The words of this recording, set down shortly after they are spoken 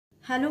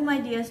Hello my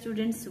dear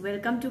students,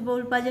 welcome to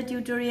Boul Panja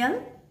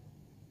tutorial.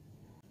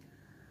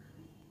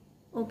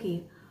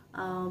 Okay,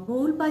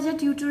 Boul Panja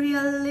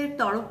tutorial এর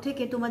তরফ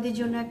থেকে তোমাদের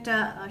জন্য একটা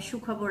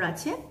সুখবর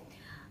আছে।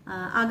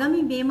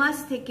 আগামী মে মাস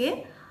থেকে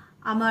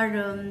আমার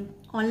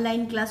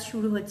অনলাইন ক্লাস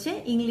শুরু হচ্ছে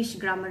ইংলিশ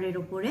গ্রামারের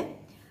উপরে।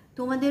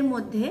 তোমাদের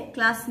মধ্যে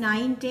ক্লাস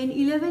 9, 10,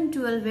 11,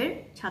 12 এর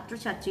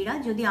ছাত্রছাত্রীরা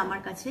যদি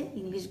আমার কাছে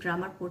ইংলিশ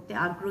গ্রামার পড়তে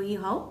আগ্রহী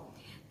হও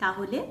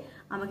তাহলে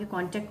আমাকে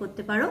কন্ট্যাক্ট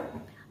করতে পারো।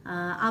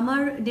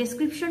 আমার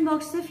ডেসক্রিপশন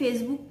বক্সে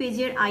ফেসবুক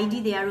পেজের আইডি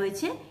দেয়া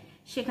রয়েছে,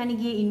 সেখানে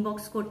গিয়ে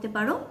ইনবক্স করতে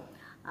পারো।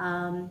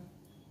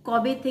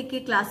 কবে থেকে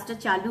ক্লাসটা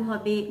চালু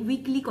হবে,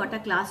 উইকলি কটা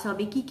ক্লাস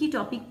হবে, কি কি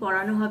টপিক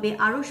পড়ানো হবে,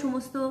 আরও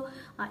সমস্ত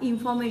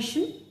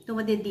ইনফরমেশন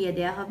তোমাদের দিয়ে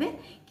দেয়া হবে।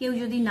 কেউ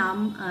যদি নাম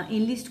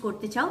এনলিস্ট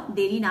করতে চাও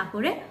দেরি না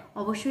করে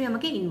অবশ্যই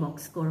আমাকে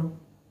ইনবক্স করো।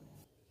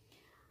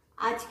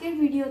 আজকের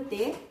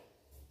ভিডিওতে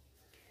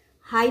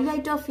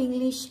Highlight of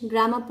English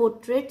Grammar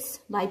Portraits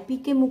by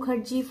P.K.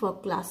 Mukherjee for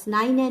class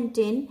 9 and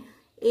 10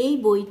 এই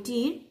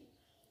বইটির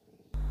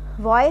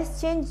ভয়েস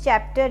চেঞ্জ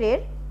চ্যাপ্টারের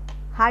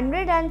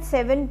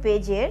 107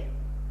 পেজের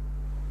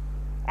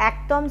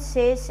একদম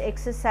শেষ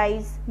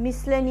এক্সারসাইজ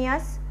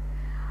মিসলেনিয়াস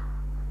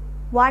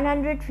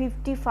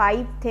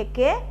 155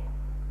 থেকে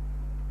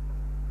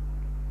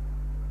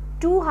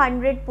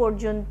 200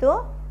 পর্যন্ত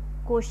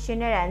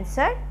কোশ্চেনের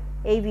অ্যান্সার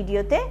এই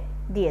ভিডিওতে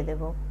দিয়ে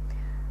দেব।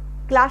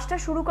 ক্লাসটা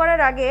শুরু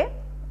করার আগে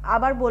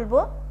আবার বলবো,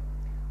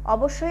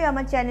 অবশ্যই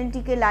আমার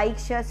চ্যানেলটিকে লাইক,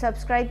 শেয়ার,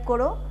 সাবস্ক্রাইব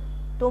করো।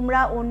 তোমরা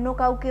অন্য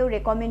কাউকেও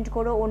রেকমেন্ড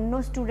করো, অন্য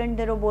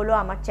স্টুডেন্টদেরও বলো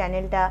আমার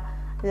চ্যানেলটা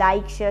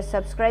লাইক, শেয়ার,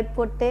 সাবস্ক্রাইব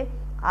করতে।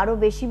 আরও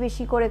বেশি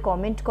বেশি করে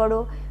কমেন্ট করো,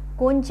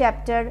 কোন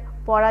চ্যাপ্টার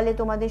পড়ালে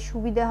তোমাদের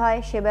সুবিধা হয়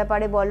সে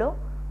ব্যাপারে বলো।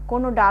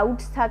 কোনো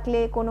ডাউটস থাকলে,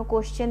 কোনো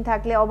কোশ্চেন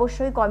থাকলে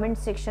অবশ্যই কমেন্ট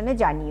সেকশনে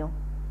জানিও।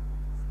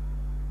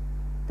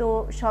 তো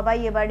সবাই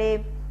এবারে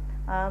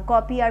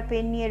কপি আর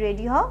পেন নিয়ে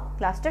রেডি হও,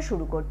 ক্লাসটা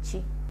শুরু করছি।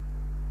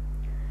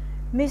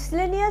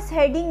 মিসলেনিয়াস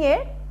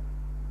হেডিংয়ের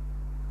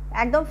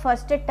একদম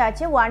ফার্স্টেরটা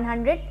আছে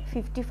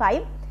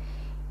 155,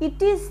 it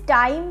is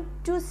time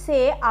to say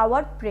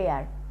hour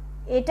prayer.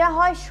 এটা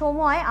হয়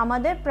সময়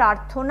আমাদের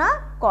প্রার্থনা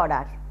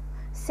করার।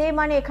 সে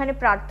মানে এখানে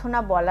প্রার্থনা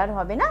বলার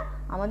হবে না,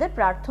 আমাদের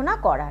প্রার্থনা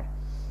করার।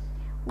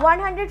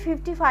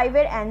 155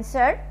 এর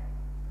answer,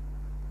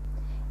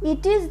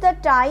 it is the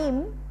time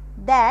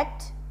that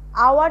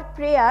our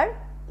prayer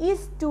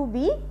is to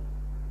be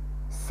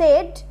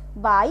said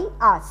by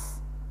us.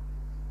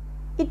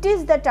 It is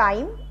the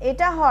time,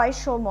 এটা হয়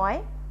সময়,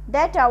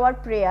 that our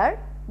prayer,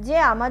 যে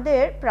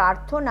আমাদের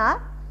প্রার্থনা,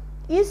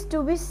 is to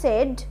be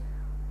said,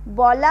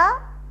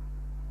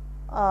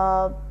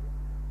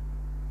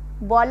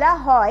 বলা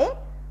হয়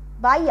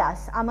by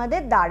us,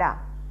 আমাদের দ্বারা।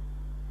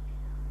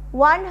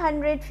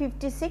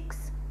 156,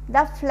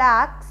 the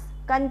flax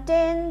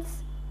contains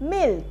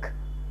milk.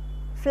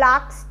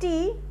 ফ্লাক্সটি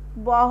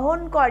বহন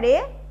করে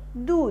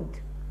দুধ,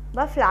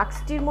 বা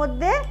ফ্লাক্সটির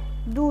মধ্যে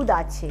দুধ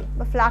আছে,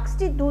 বা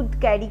ফ্লাক্সটি দুধ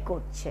ক্যারি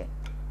করছে।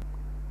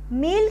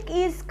 Milk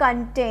is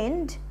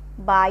contained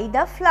by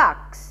the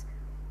flux.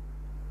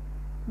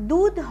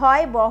 দুধ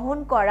হয় বহন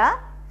করা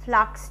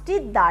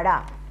ফ্লাক্সটির দ্বারা।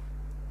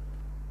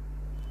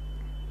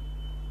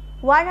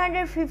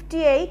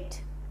 158,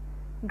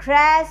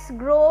 গ্রাস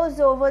গ্রোজ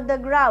ওভার দ্য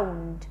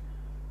গ্রাউন্ড।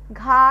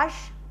 ঘাস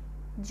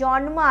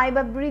জন্মায়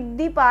বা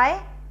বৃদ্ধি পায়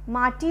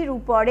মাটির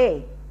উপরে।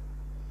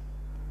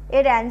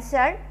 এর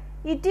answer,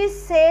 it is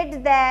said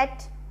that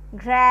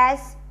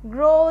grass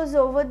grows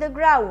over the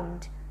ground.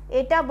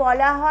 এটা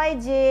বলা হয়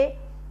যে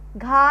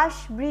ঘাস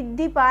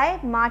বৃদ্ধি পায়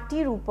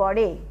মাটির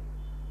উপরে।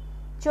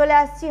 চলে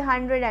আসছি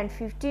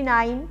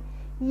 159,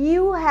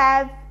 you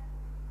have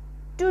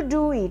to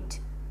do it.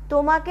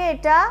 তোমাকে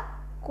এটা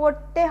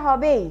করতে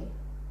হবেই।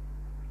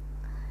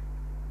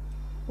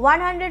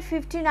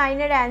 159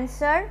 এর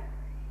answer,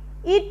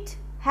 it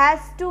has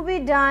to be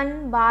done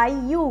by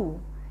you.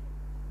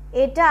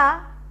 এটা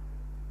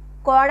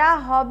করা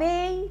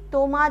হবেই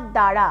তোমার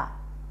দ্বারা।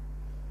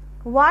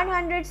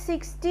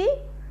 160,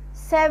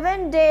 7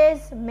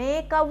 days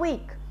make a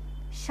week.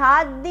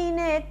 7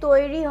 দিনে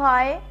তৈরি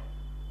হয়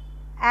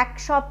এক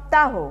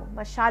সপ্তাহ,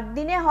 বা 7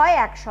 দিনে হয়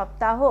এক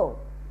সপ্তাহ।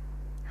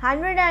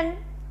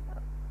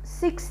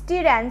 160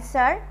 এর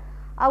answer,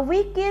 a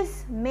week is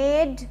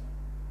made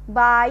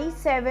by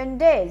 7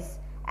 days.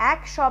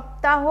 এক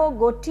সপ্তাহ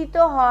গঠিত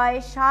হয়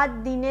 7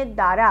 দিনের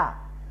দ্বারা।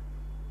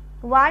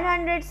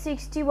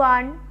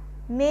 161,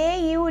 may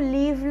you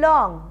live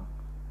long.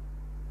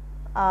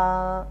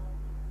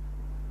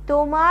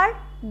 তোমার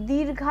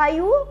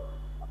দীর্ঘায়ু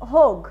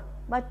হোক,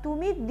 বা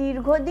তুমি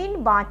দীর্ঘদিন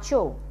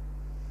বাঁচো।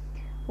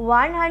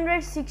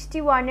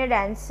 161 এর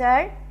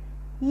answer,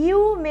 you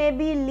may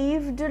be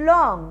lived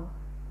long.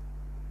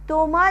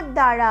 তোমার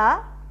দ্বারা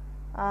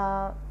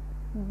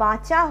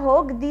বাঁচা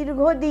হোক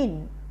দীর্ঘদিন,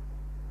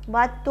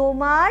 বা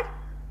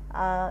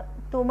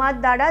তোমার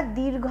দ্বারা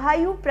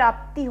দীর্ঘায়ু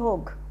প্রাপ্তি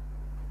হোক।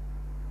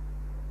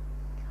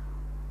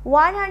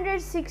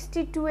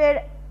 162 এর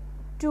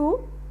 2,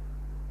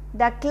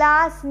 the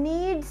class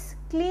needs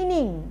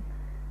cleaning.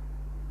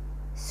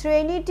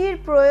 শ্রেণীটির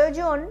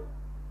প্রয়োজন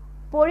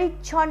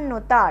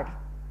পরিচ্ছন্নতার।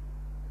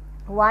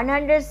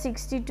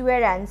 162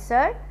 এর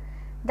answer,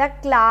 the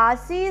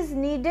class is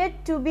needed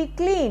to B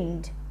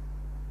cleaned,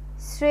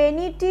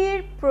 শ্রেণীটির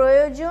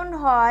প্রয়োজন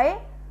হয়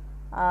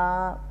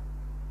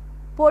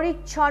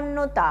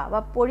পরিচ্ছন্নতা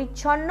বা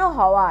পরিচ্ছন্ন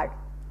হওয়ার।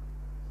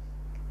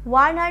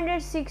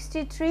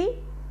 163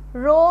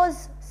 রোজ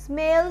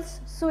স্মেলস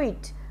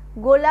সুইট,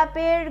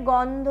 গোলাপের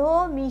গন্ধ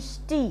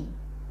মিষ্টি।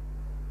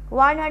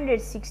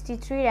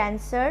 163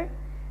 answer,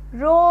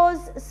 rose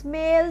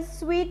smells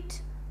sweet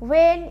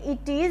when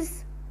it is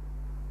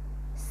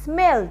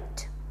smelt,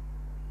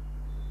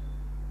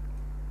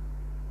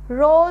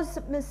 rose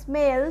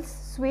smells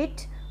sweet,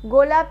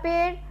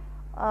 গোলাপের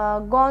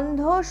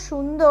গন্ধ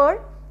সুন্দর,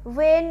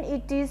 when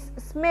it is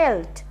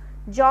smelt,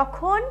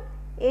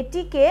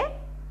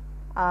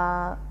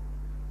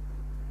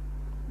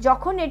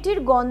 যখন এটির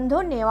গন্ধ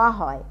নেওয়া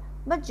হয়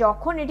বা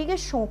যখন এটিকে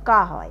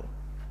শোঁকা হয়,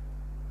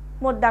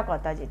 মোদ্দা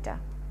কথা যেটা।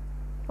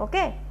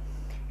 ওকে,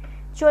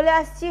 চলে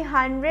আসছি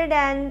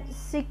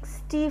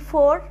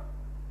 164,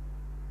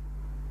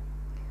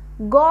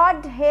 God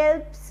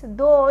helps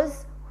those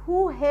who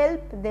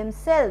help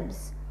themselves,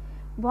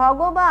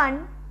 ভগবান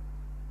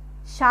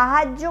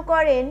সাহায্য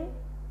করেন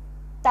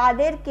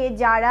তাদেরকে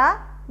যারা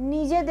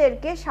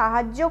নিজেদেরকে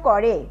সাহায্য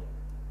করে।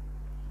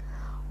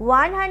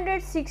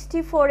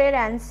 164 এর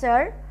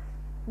answer,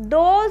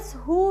 those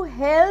who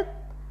help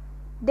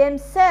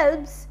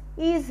themselves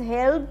is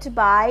helped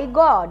by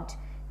God,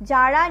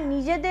 যারা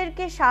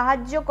নিজেদেরকে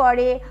সাহায্য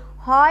করে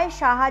হয়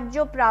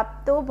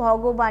সাহায্যপ্রাপ্ত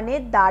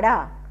ভগবানের দ্বারা।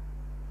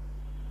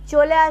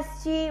 চলে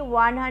আসছি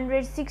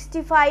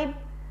 165,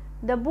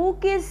 the book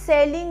is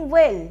selling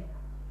well,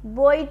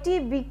 বইটি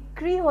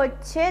বিক্রি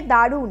হচ্ছে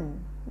দারুণ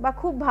বা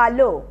খুব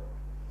ভালো।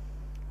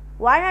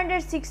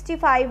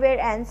 165 এর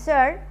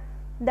answer,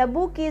 the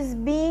book is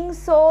being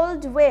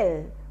sold well,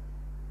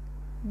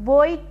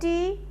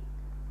 বইটি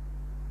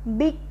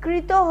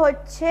বিক্রিত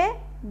হচ্ছে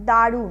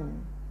দারুণ।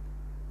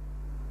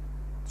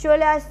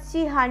 চলে আসছি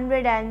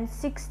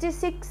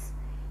 166,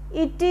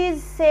 it is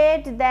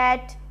said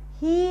that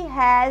he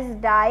has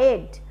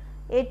died,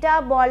 এটা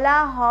বলা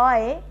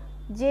হয়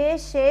যে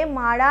সে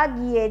মারা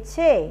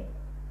গিয়েছে।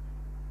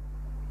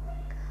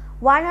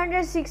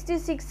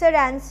 166 এর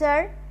answer,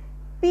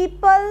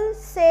 people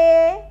say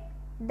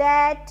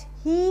that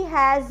he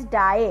has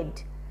died,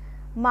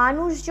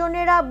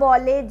 মানুষজনেরা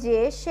বলে যে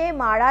সে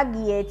মারা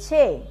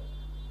গিয়েছে।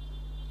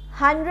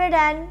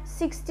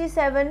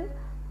 167,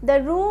 the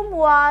room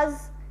was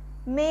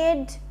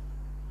made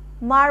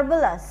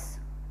marvelous,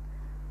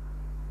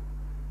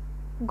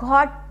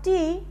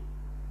 ঘরটি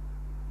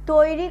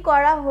তৈরি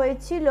করা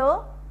হয়েছিল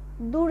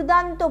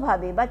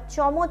দুর্দান্তভাবে বা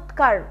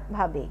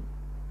চমৎকারভাবে।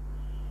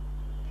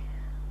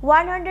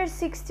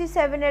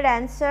 167 এর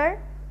answer,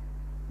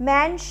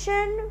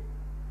 mansion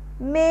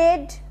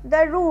made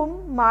the room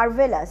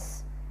marvellous,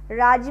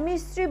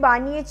 রাজমিস্ত্রি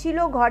বানিয়েছিল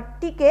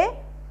ঘরটিকে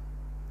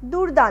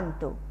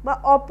দুর্দান্ত বা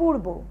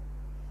অপূর্ব।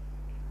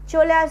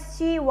 চলে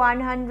আসছি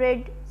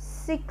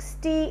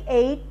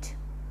 168,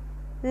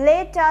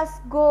 লেট আস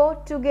গো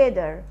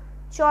টুগেদার,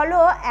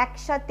 চলো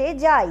একসাথে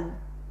যাই।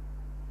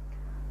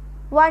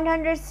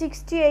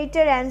 168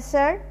 এর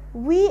answer,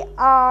 we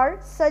are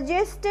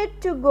suggested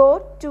to go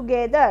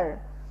together,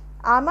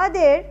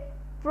 আমাদের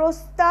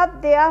প্রস্তাব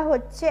দেয়া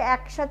হচ্ছে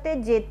একসাথে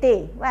যেতে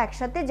বা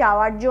একসাথে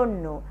যাওয়ার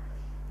জন্য।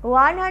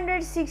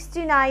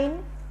 169,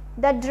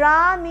 দ্য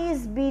ড্রাম ইজ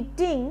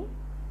বিটিং,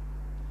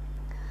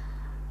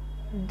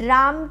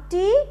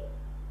 ড্রামটি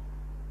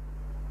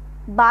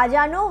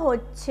বাজানো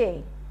হচ্ছে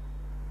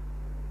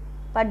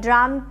বা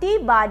ড্রামটি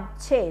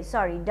বাজছে,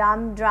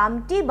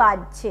 ড্রামটি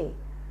বাজছে।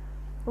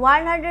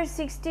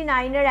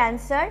 169 এর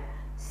answer,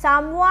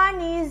 someone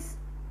is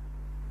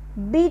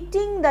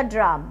beating the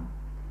drum,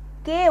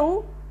 কেউ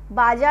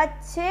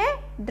বাজাচ্ছে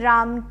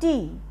ড্রামটি।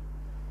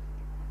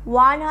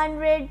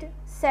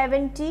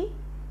 170,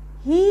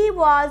 হি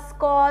ওয়াজ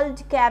কল্ড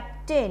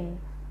ক্যাপ্টেন,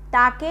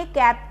 তাকে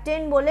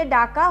ক্যাপ্টেন বলে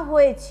ডাকা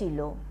হয়েছিল।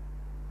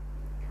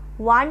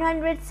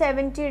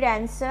 170 এর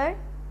answer,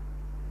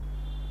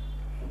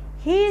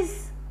 his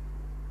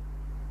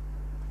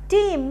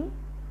team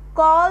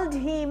called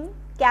him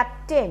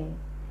captain,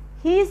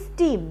 his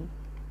team,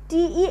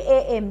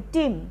 TEAM,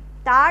 team,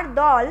 তার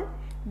দল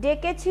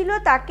ডেকেছিল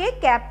তাকে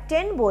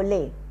ক্যাপ্টেন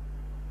বলে।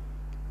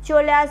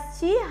 চলে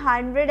আসছি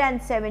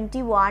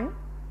 171,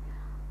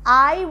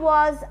 I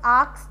was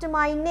asked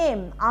my name,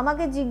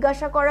 আমাকে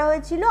জিজ্ঞাসা করা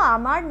হয়েছিল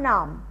আমার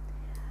নাম।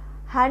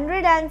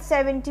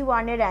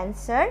 171 এর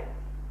answer,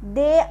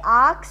 they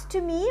asked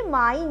me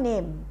my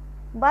name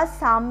বা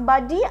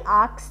somebody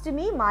asked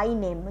me my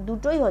name,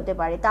 দুটোই হতে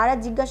পারে। তারা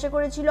জিজ্ঞাসা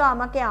করেছিল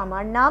আমাকে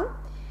আমার নাম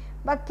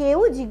বা কেউ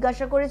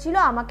জিজ্ঞাসা করেছিল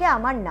আমাকে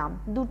আমার নাম,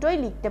 দুটোই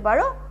লিখতে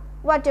পারো,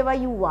 what ever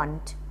you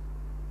want.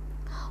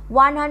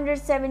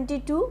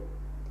 172,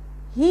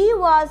 he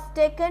was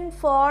taken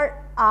for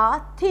a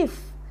thief,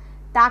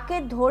 তাকে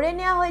ধরে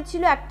নেওয়া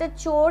হয়েছিল একটা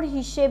চোর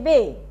হিসেবে।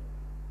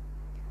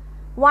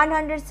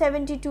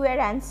 172 এর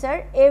answer,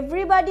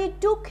 everybody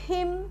took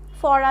him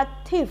for a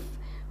thief,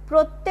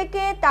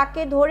 প্রত্যেকে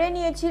তাকে ধরে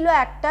নিয়েছিল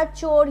একটা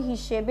চোর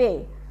হিসেবে।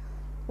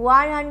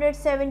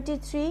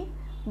 173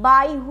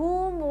 by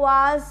whom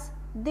was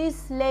this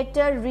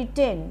letter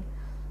written?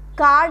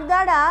 কার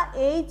দ্বারা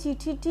এই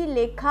চিঠিটি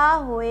লেখা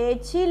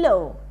হয়েছিল?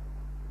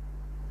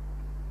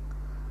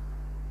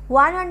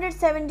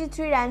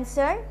 173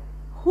 answer,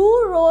 who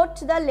wrote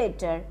the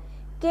letter?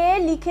 কে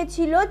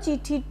লিখেছিল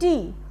চিঠিটি?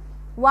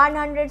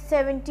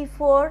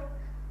 174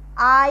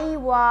 I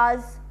was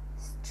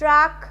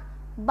struck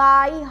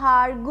by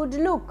her good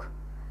look.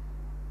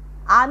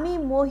 আমি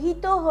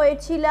মোহিত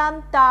হয়েছিলাম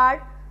তার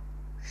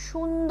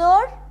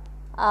সুন্দর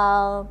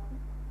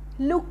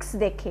লুকস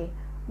দেখে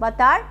বা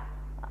তার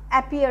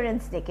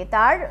অ্যাপিয়ারেন্স দেখে,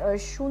 তার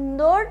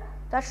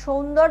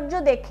সৌন্দর্য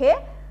দেখে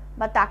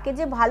বা তাকে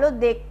যে ভালো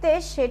দেখতে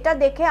সেটা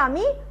দেখে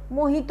আমি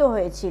মোহিত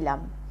হয়েছিলাম।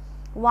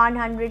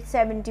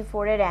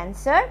 174 এর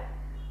answer,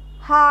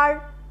 her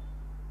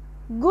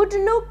good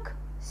look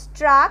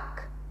struck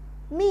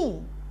me.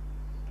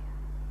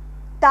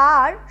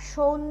 তার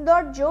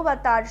সৌন্দর্য বা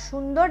তার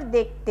সুন্দর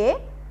দেখতে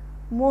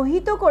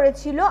মোহিত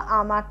করেছিল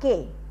আমাকে।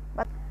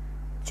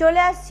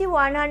 চলে আসছি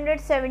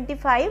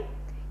 175,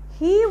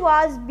 he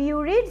was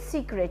buried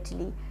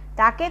secretly.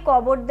 তাকে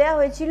কবর দেওয়া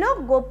হয়েছিল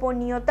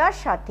গোপনীয়তার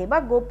সাথে বা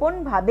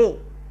গোপনভাবে।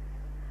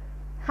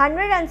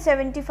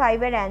 175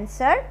 এর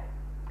answer,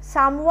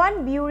 someone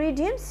buried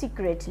him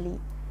secretly.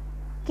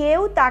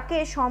 কেউ তাকে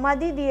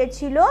সমাধি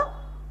দিয়েছিল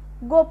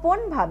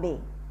গোপনভাবে।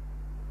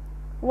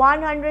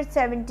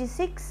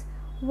 176,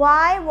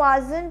 why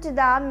wasn't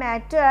the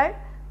matter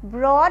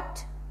brought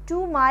to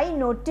my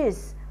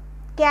notice?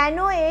 কেন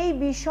এই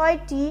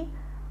বিষয়টি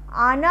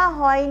আনা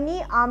হয়নি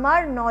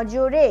আমার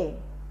নজরে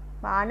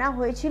বা আনা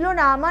হয়েছিল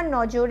না আমার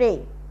নজরে?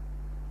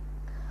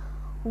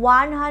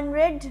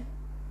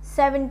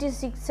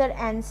 176 এর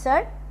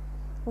answer,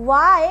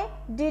 why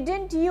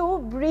didn't you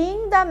bring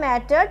the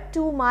matter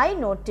to my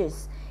notice?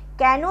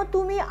 কেন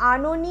তুমি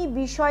আনোনি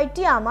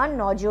বিষয়টি আমার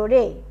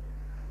নজরে?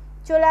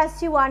 চলে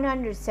আসছি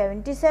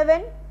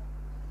 177,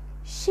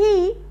 she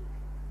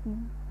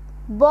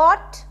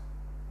bought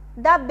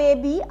the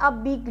baby a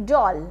big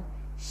doll.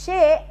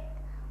 সে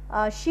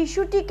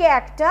শিশুটিকে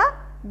একটা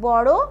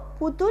বড়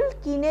পুতুল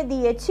কিনে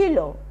দিয়েছিল।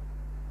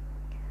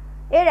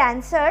 এর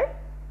answer,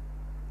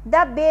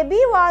 the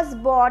baby was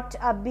bought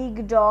a big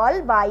doll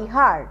by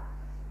her.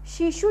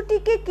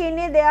 শিশুটিকে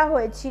কিনে দেয়া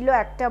হয়েছিল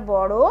একটা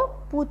বড়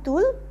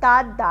পুতুল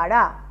তার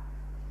দ্বারা।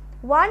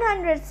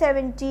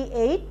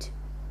 178,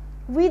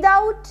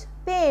 without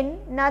pain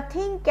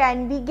nothing can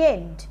be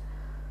gained.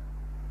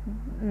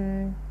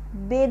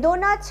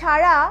 বেদনা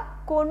ছাড়া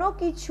কোনো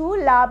কিছু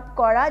লাভ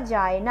করা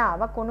যায় না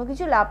বা কোনো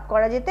কিছু লাভ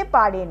করা যেতে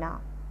পারে না।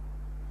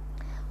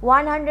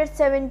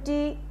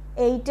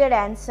 178 এর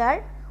answer,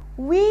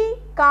 we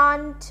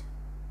can't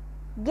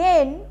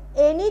gain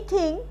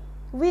anything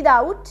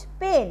without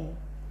pain.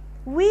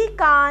 we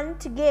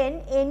can't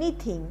gain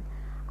anything.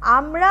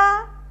 আমরা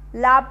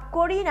লাভ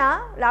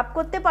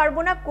করতে পারবো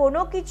না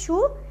কোনো কিছু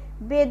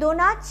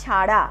বেদনা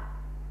ছাড়া।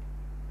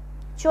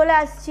 চলে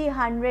আসছি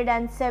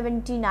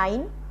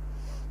 179,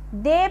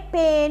 they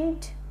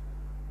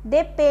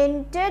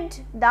painted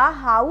the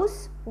house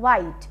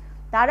white.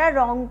 তারা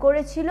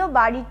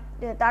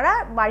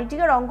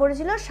বাড়িটিকে রং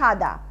করেছিল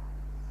সাদা।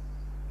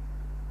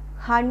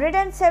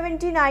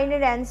 179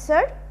 এর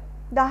answer,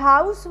 the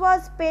house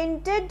was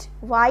painted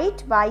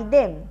white by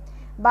them.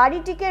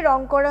 বাড়িটিকে রং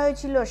করা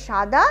হয়েছিল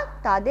সাদা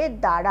তাদের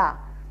দ্বারা।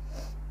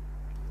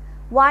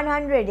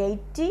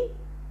 180,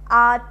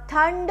 a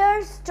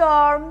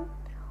thunderstorm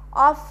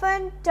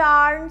often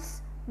turns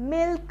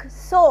milk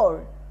sour.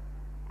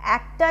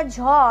 একটা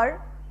ঝড়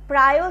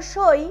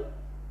প্রায়শই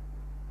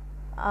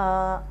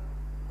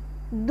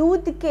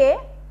দুধকে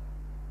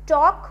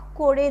টক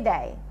করে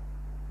দেয়।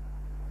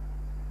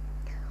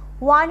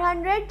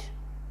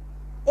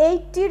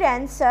 180 এর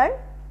answer,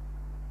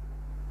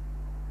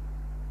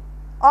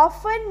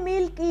 often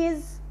milk is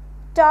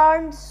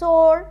turned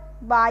sour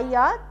by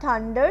a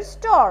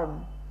thunderstorm.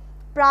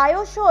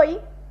 প্রায়শই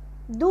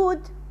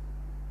দুধ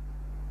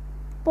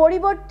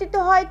পরিবর্তিত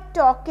হয়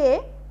টকে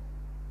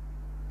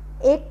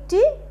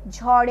একটি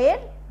ঝড়ের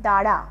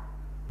দ্বারা।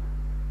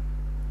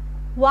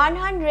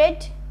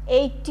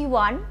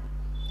 181,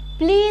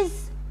 please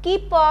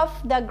keep off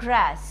the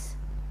grass.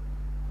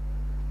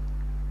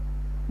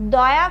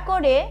 দয়া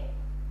করে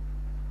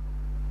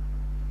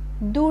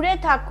দূরে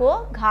থাকো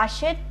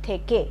ঘাসের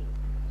থেকে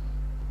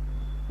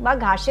বা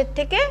ঘাসের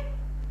থেকে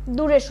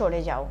দূরে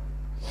সরে যাও।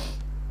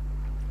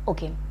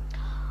 ওকে,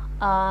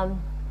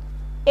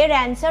 এর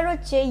অ্যান্সার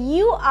হচ্ছে,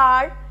 you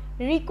are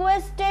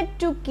requested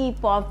to keep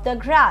of the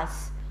grass.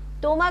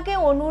 তোমাকে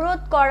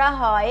অনুরোধ করা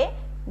হয়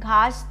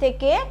ঘাস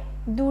থেকে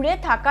দূরে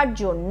থাকার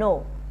জন্য।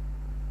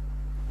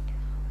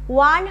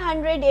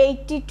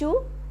 182,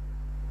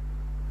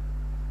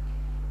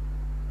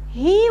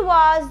 he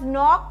was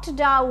knocked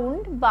down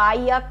by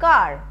a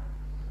car.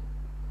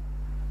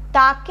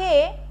 তাকে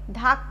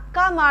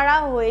ধাক্কা মারা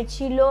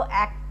হয়েছিল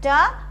একটা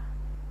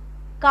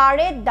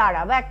কারের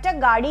দ্বারা বা একটা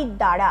গাড়ির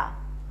দ্বারা।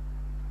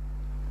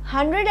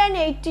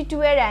 182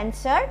 এর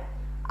answer,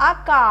 a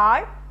car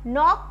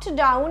knocked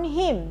down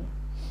him.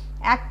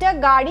 একটা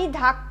গাড়ি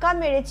ধাক্কা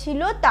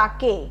মেরেছিল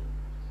তাকে।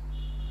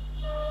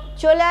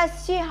 চলে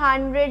আসছি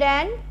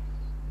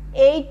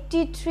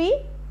 183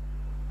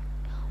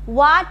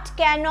 what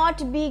cannot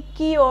be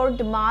cured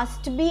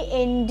must be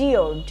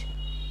এন্ডিওর্ড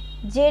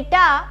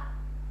যেটা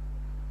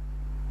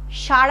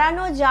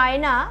সারানো যায়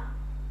না,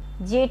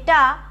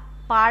 যেটা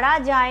পারা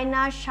যায়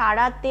না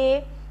সারাতে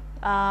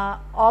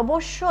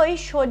অবশ্যই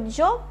সহ্য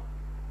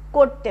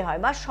করতে হয়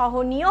বা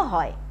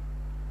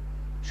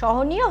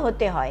সহনীয়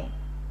হতে হয়।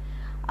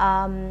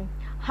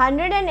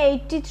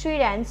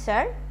 183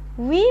 answer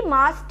we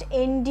must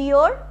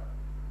endure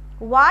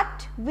what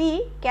we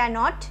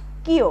cannot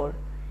cure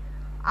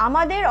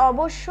আমাদের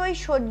অবশ্যই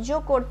সহ্য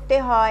করতে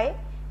হয়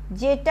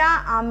যেটা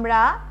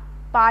আমরা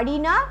পারি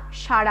না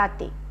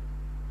সারাতে।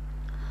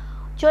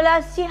 চলে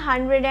আসছি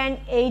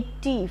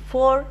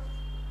 184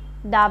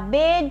 the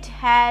bed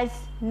has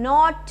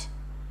not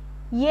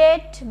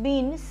yet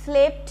been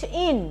slept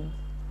in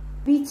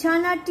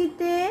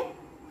বিছানাটিতে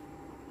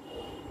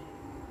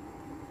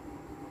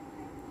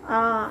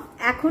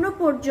এখনো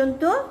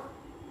পর্যন্ত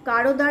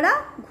কারো দ্বারা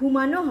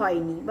ঘুমানো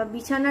হয়নি বা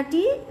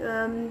বিছানাটি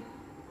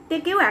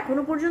কেউ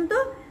এখনো পর্যন্ত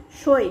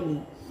শোয়নি।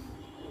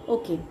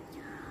 ওকে,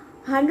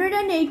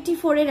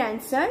 184 এর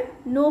answer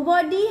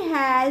nobody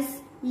has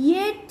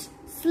yet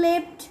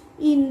slept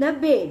in the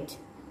bed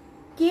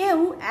কেউ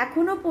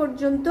এখনো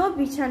পর্যন্ত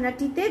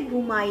বিছানাটিতে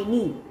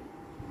ঘুমায়নি।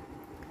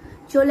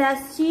 চলে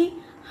আসছি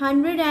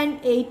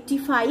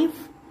 185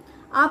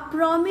 a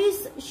promise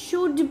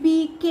should be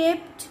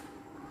kept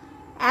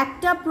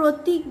একটা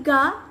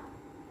প্রতিজ্ঞা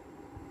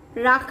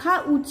রাখা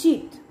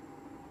উচিত।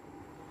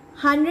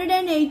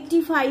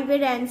 185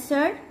 এর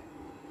answer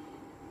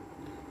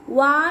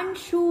one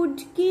should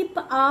keep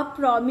a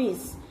promise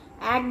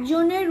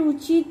একজনের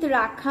উচিত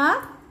রাখা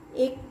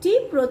একটি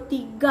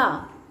প্রতিজ্ঞা।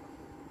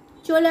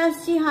 চলে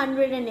আসছি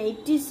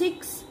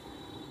 186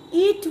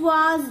 ইট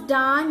ওয়াজ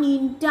ডান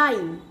ইন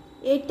টাইম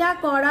এটা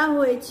করা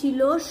হয়েছিল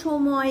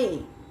সময়ে।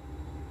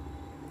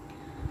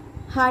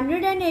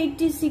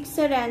 186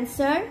 এর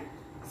answer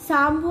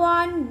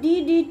someone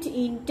did it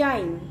in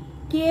time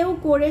কেউ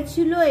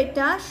করেছিল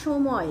এটা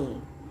সময়ে।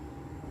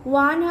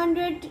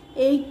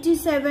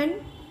 187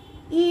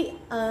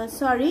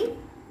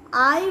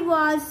 I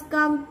was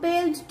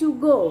compelled to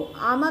go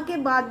আমাকে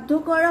বাধ্য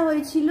করা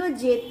হয়েছিল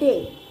যেতে।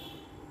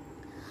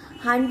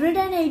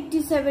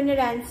 187 এর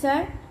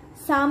answer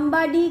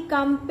somebody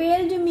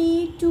compelled me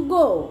to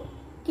go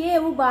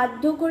কেউ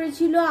বাধ্য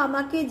করেছিল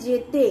আমাকে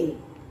যেতে।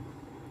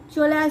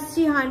 চলে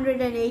আসছি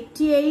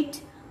 188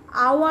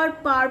 hour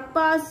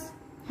purpose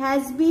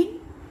has been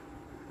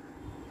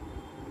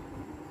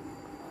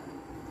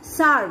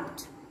served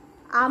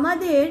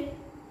আমাদের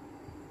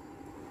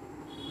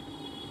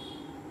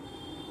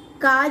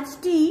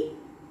কাজটি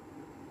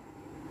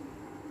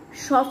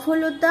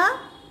সফলতা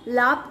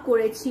লাভ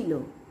করেছিল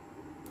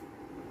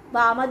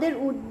বা আমাদের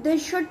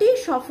উদ্দেশ্যটি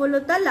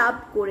সফলতা লাভ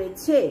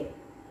করেছে।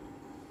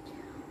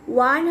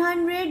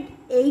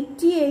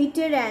 188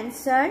 এর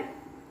answer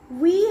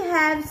we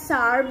have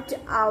served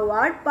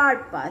hour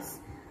purpose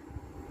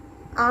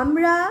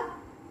আমরা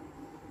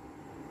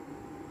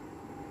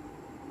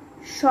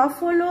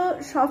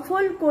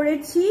সফল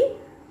করেছি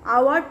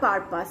আওয়ার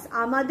পারপাস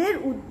আমাদের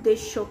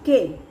উদ্দেশ্যকে।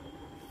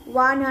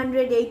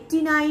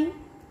 189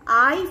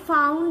 আই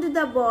ফাউন্ড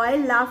দ্য বয়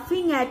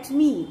লাফিং অ্যাট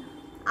মি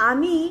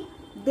আমি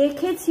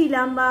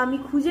দেখেছিলাম বা আমি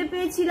খুঁজে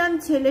পেয়েছিলাম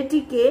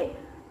ছেলেটিকে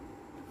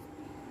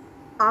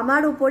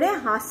আমার উপরে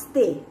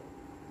হাসতে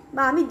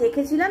বা আমি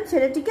দেখেছিলাম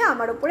ছেলেটিকে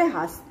আমার উপরে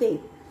হাসতে।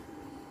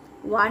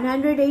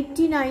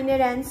 189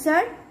 এর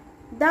অ্যান্সার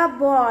দ্য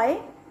বয়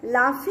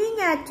লাফিং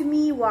at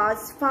me was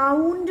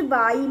found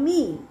by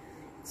me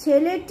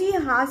ছেলেটি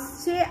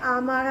হাসছে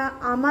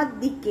আমার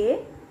দিকে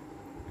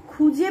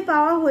খুঁজে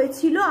পাওয়া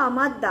হয়েছিল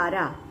আমার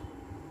দ্বারা।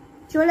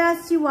 চলে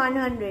আসছি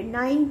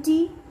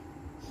 190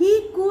 he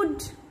could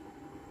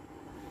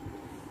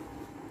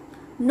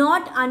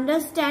not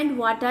understand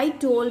what I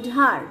told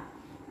her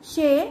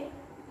সে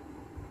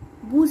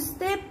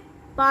বুঝতে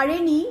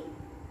পারেনি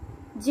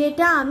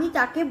যেটা আমি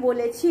তাকে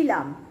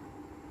বলেছিলাম।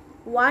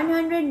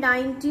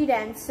 190 এর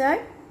answer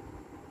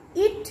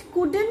it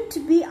couldn't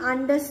B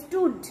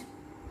understood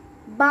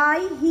by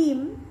him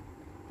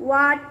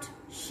what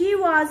she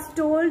was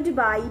told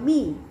by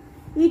me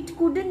it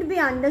couldn't B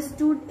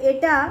understood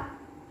এটা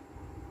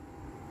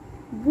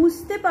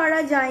বুঝতে পারা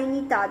যায়নি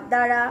তার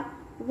দ্বারা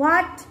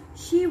what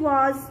she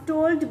was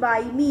told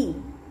by me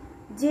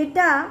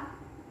যেটা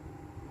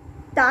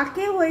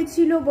তাকে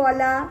হয়েছিল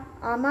বলা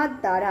আমার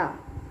দ্বারা।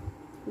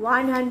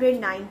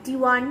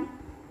 191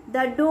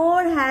 the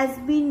door has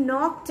been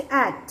knocked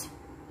at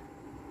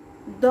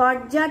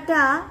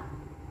দরজাটায়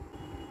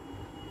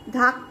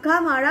ধাক্কা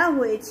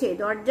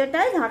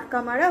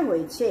মারা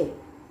হয়েছে।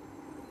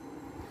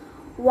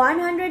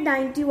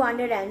 191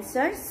 এর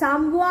answer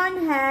someone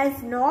has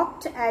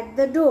knocked at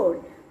the door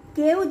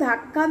কেউ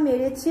ধাক্কা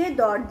মেরেছে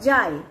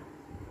দরজায়।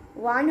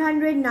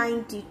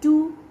 192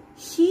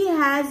 she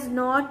has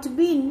not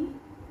been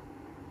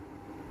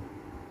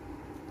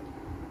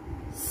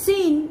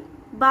seen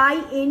by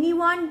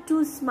anyone to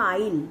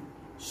smile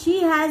she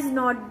has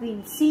not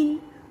been seen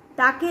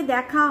তাকে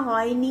দেখা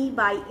হয়নি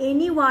বাই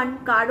এনিওয়ান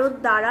কারোর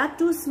দ্বারা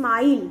টু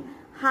স্মাইল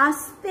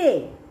হাসতে।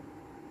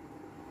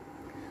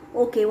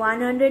 ওকে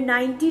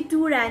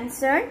 192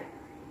 answer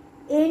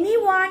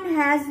anyone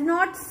has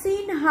not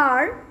seen her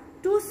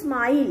to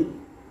smile.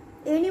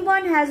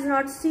 anyone has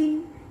not seen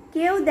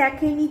কেউ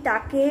দেখেনি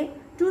তাকে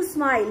to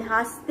smile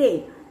হাসতে।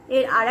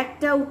 এর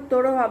আরেকটা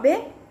উত্তরও হবে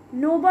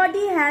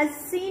nobody has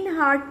seen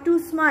her to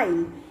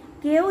smile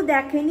কেউ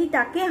দেখেনি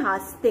তাকে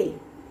হাসতে।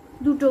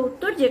 দুটো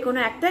উত্তর যে কোনো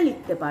একটা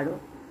লিখতে পারো।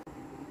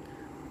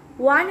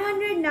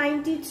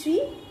 193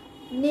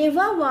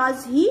 never was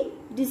he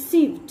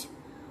deceived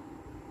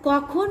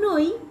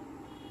কখনোই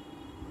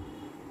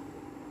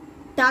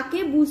তাকে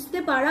বুঝতে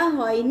পারা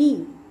হয়নি।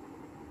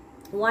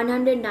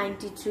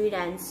 193 এর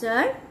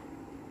answer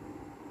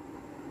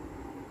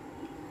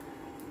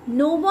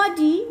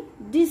nobody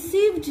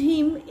deceived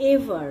him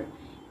ever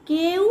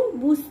কেউ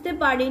বুঝতে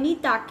পারেনি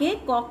তাকে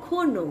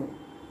কখনো।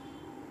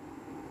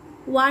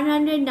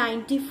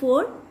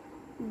 194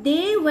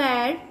 they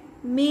were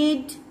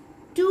made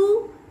to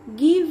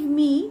give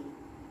me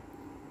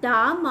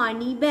the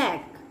money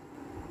back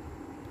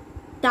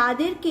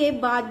তাদেরকে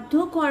বাধ্য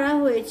করা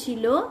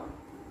হয়েছিল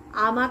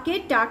আমাকে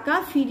টাকা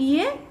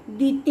ফিরিয়ে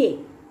দিতে।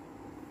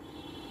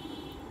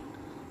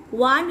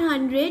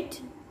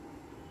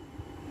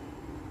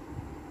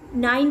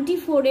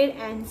 194 এর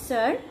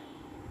answer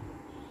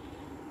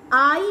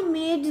I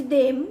made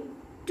them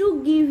to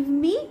give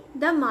me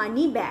the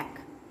money back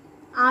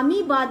আমি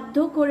বাধ্য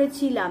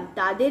করেছিলাম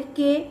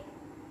তাদেরকে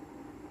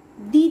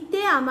দিতে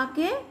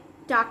আমাকে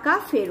টাকা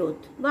ফেরত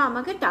বা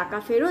আমাকে টাকা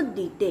ফেরত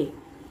দিতে।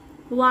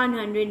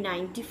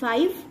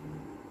 195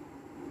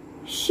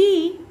 she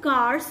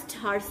cursed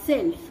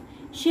herself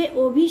সে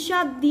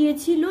অভিশাপ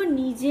দিয়েছিল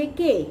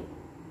নিজেকে।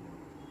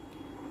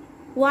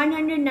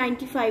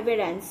 195 এর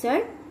answer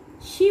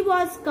she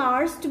was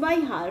cursed by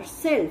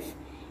herself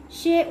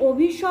সে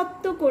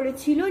অভিশপ্ত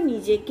করেছিল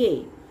নিজেকে।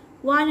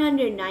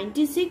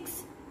 196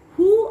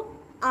 who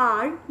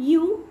are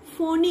you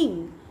phoning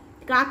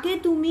কাকে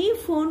তুমি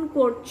ফোন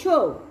করছো।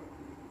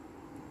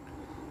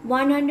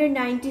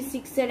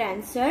 196 এর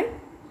answer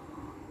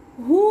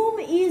whom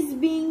is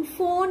being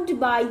phoned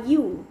by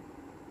you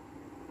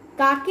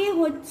কাকে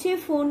হচ্ছে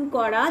ফোন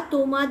করা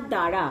তোমার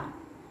দ্বারা।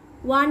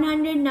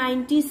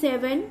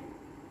 197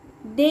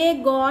 they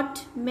got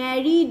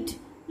married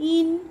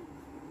in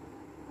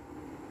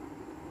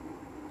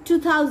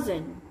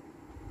 2000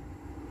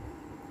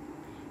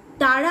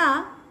 তারা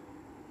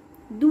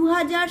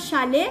 2000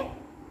 সালে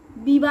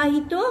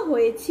বিবাহিত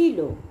হয়েছিল।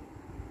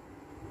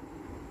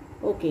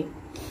 ওকে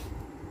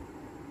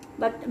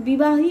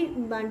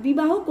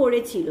বিবাহ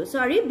করেছিল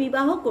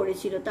বিবাহ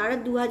করেছিল তারা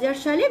 2000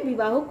 সালে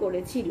বিবাহ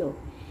করেছিল।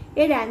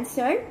 এর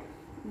answer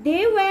they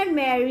were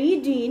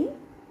married in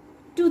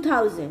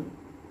 2000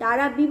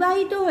 তারা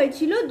বিবাহিত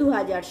হয়েছিল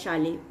 2000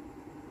 সালে।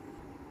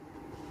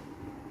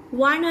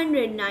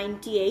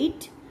 198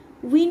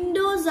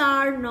 Windows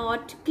are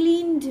not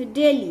cleaned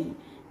daily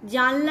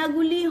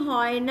জানলাগুলি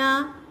হয় না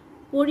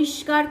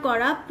পরিষ্কার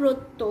করা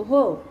প্রত্যহ।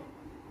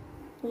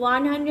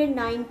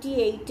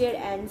 198 এর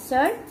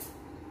answer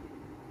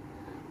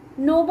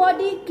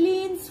nobody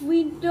cleans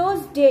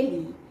windows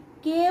daily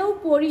কেউ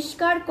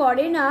পরিষ্কার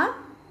করে না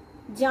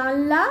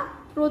জানলা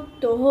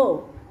প্রত্যহ।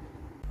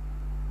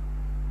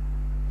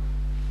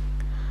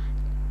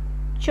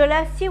 চলে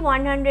আসছি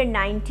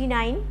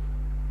 199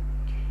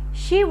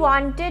 she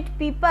wanted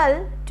people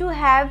to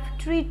have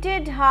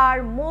treated her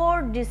more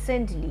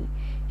decently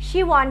she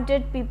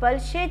wanted people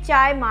সে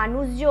চায়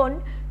মানুষজন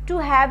to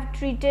have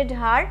treated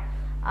her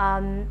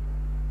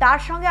তার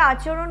সঙ্গে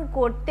আচরণ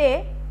করতে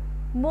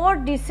more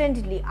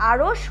decently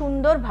আরো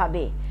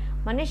সুন্দরভাবে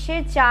মানে সে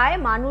চায়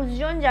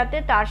মানুষজন যাতে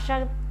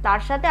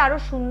তার সাথে আরো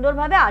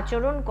সুন্দরভাবে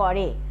আচরণ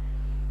করে।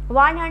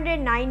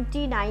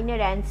 199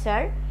 এর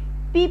answer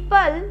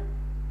people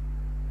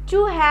to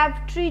have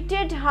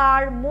treated her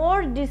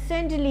more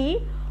decently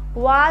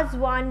was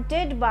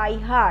wanted by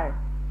her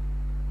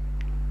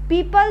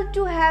people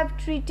to have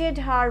treated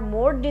her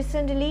more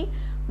decently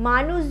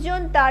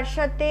মানুষজন তার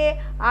সাথে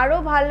আরো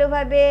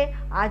ভালোভাবে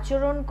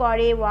আচরণ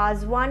করে was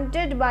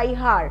wanted by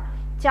her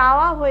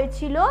চাওয়া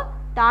হয়েছিল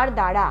তার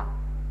দ্বারা।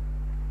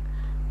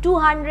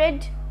 200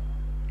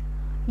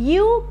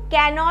 you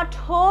cannot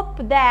hope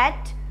that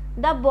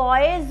the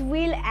boys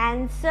will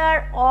answer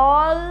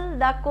all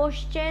the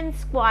questions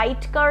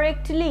quite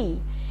correctly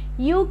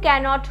you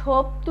cannot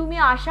hope তুমি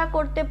আশা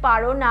করতে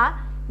পারো না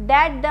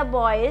that the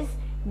boys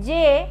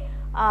যে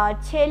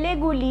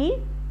ছেলেগুলি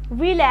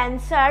will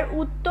answer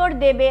উত্তর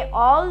দেবে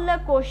all the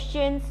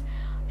questions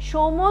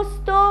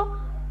সমস্ত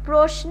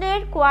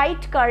প্রশ্নের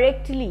quite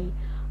correctly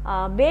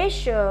বেশ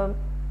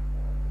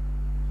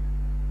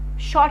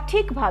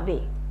সঠিকভাবে।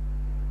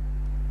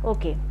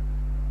 ওকে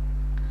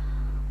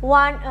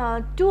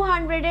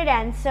 200 এর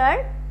answer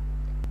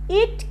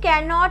it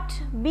cannot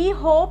be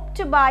hoped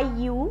by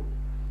you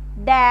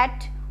that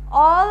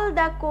all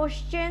the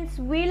questions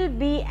will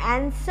be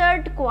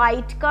answered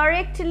quite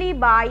correctly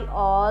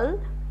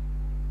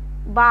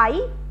by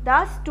the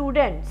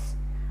students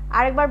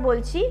আরেকবার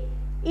বলছি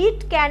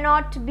It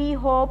cannot be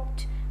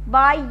hoped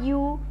by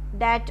you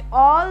that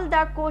all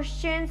the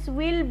questions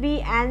will be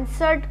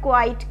answered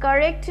quite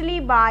correctly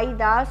by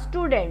the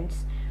students.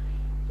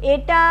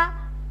 এটা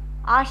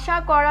আশা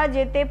করা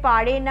যেতে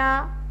পারে না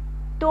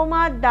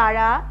তোমার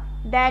দ্বারা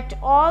that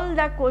all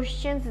the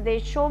questions, যে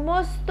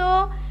সমস্ত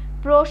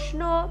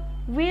প্রশ্ন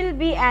will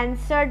be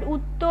answered,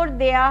 উত্তর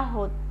দেয়া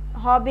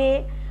হবে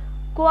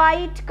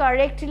quite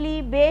correctly,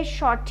 বেশ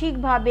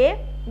সঠিকভাবে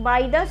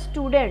by the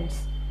students,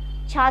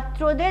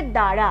 ছাত্রদের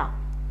দ্বারা।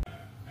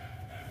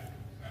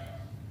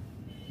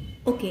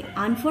 ওকে,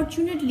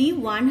 আনফর্চুনেটলি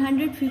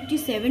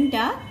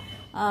 157টা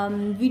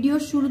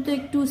ভিডিওর শুরুতে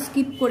একটু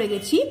স্কিপ করে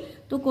গেছি,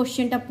 তো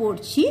কোশ্চেনটা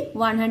পড়ছি।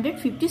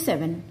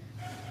 157,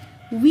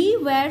 we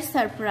were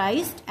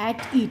surprised at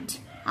it,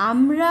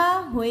 আমরা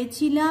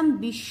হয়েছিলাম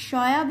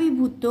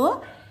বিস্ময়াভিভূত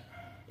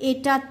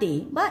এটাতে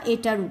বা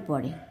এটার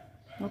উপরে।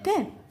 ওকে,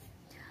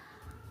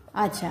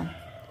 আচ্ছা,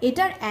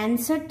 এটার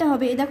অ্যান্সারটা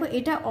হবে, দেখো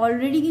এটা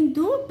অলরেডি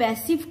কিন্তু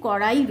প্যাসিভ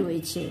করাই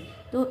রয়েছে,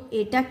 তো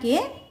এটাকে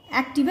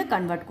অ্যাক্টিভে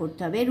কনভার্ট করতে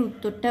হবে। এর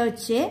উত্তরটা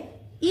হচ্ছে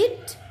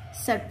ইট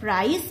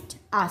সারপ্রাইজড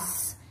আস,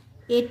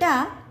 এটা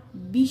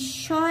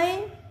বিস্ময়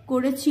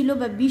করেছিল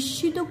বা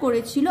বিস্মিত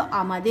করেছিল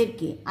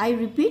আমাদেরকে। আই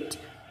রিপিট,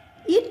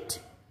 ইট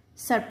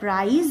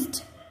সারপ্রাইজড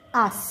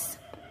আস,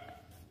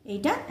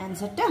 এইটা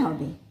অ্যান্সারটা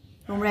হবে।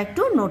 তোমরা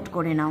একটু নোট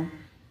করে নাও।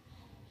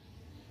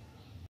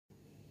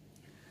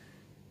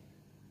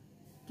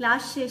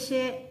 ক্লাস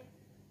শেষে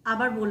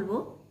আবার বলবো,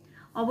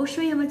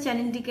 অবশ্যই আমার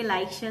চ্যানেলটিকে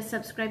লাইক, শেয়ার,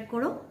 সাবস্ক্রাইব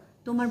করো,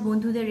 তোমার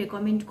বন্ধুদের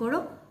রেকমেন্ড করো,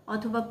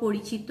 অথবা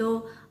পরিচিত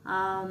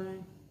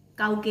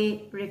কাউকে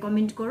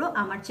রেকমেন্ড করো,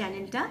 আমার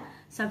চ্যানেলটা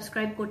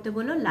সাবস্ক্রাইব করতে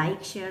বলো, লাইক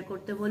শেয়ার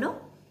করতে বলো।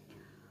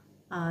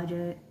 আর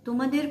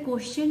তোমাদের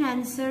কোশ্চেন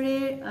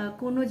অ্যান্সারের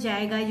কোনো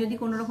জায়গায় যদি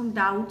কোনো রকম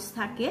ডাউটস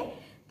থাকে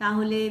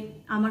তাহলে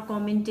আমার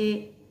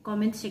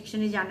কমেন্ট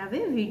সেকশনে জানাবে,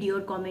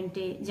 ভিডিওর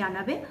কমেন্টে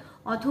জানাবে,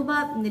 অথবা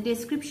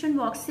ডেসক্রিপশন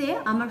বক্সে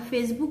আমার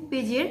ফেসবুক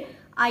পেজের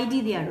আইডি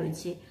দেওয়া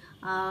রয়েছে,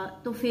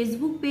 তো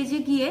ফেসবুক পেজে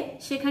গিয়ে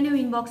সেখানেও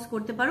ইনবক্স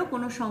করতে পারো,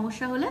 কোনো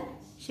সমস্যা হলে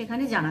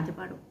সেখানে জানাতে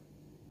পারো।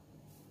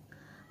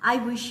 I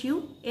wish you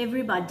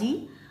everybody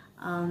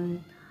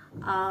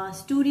a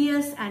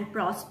studious and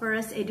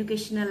prosperous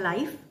educational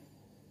life.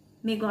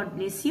 May God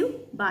bless you.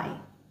 Bye.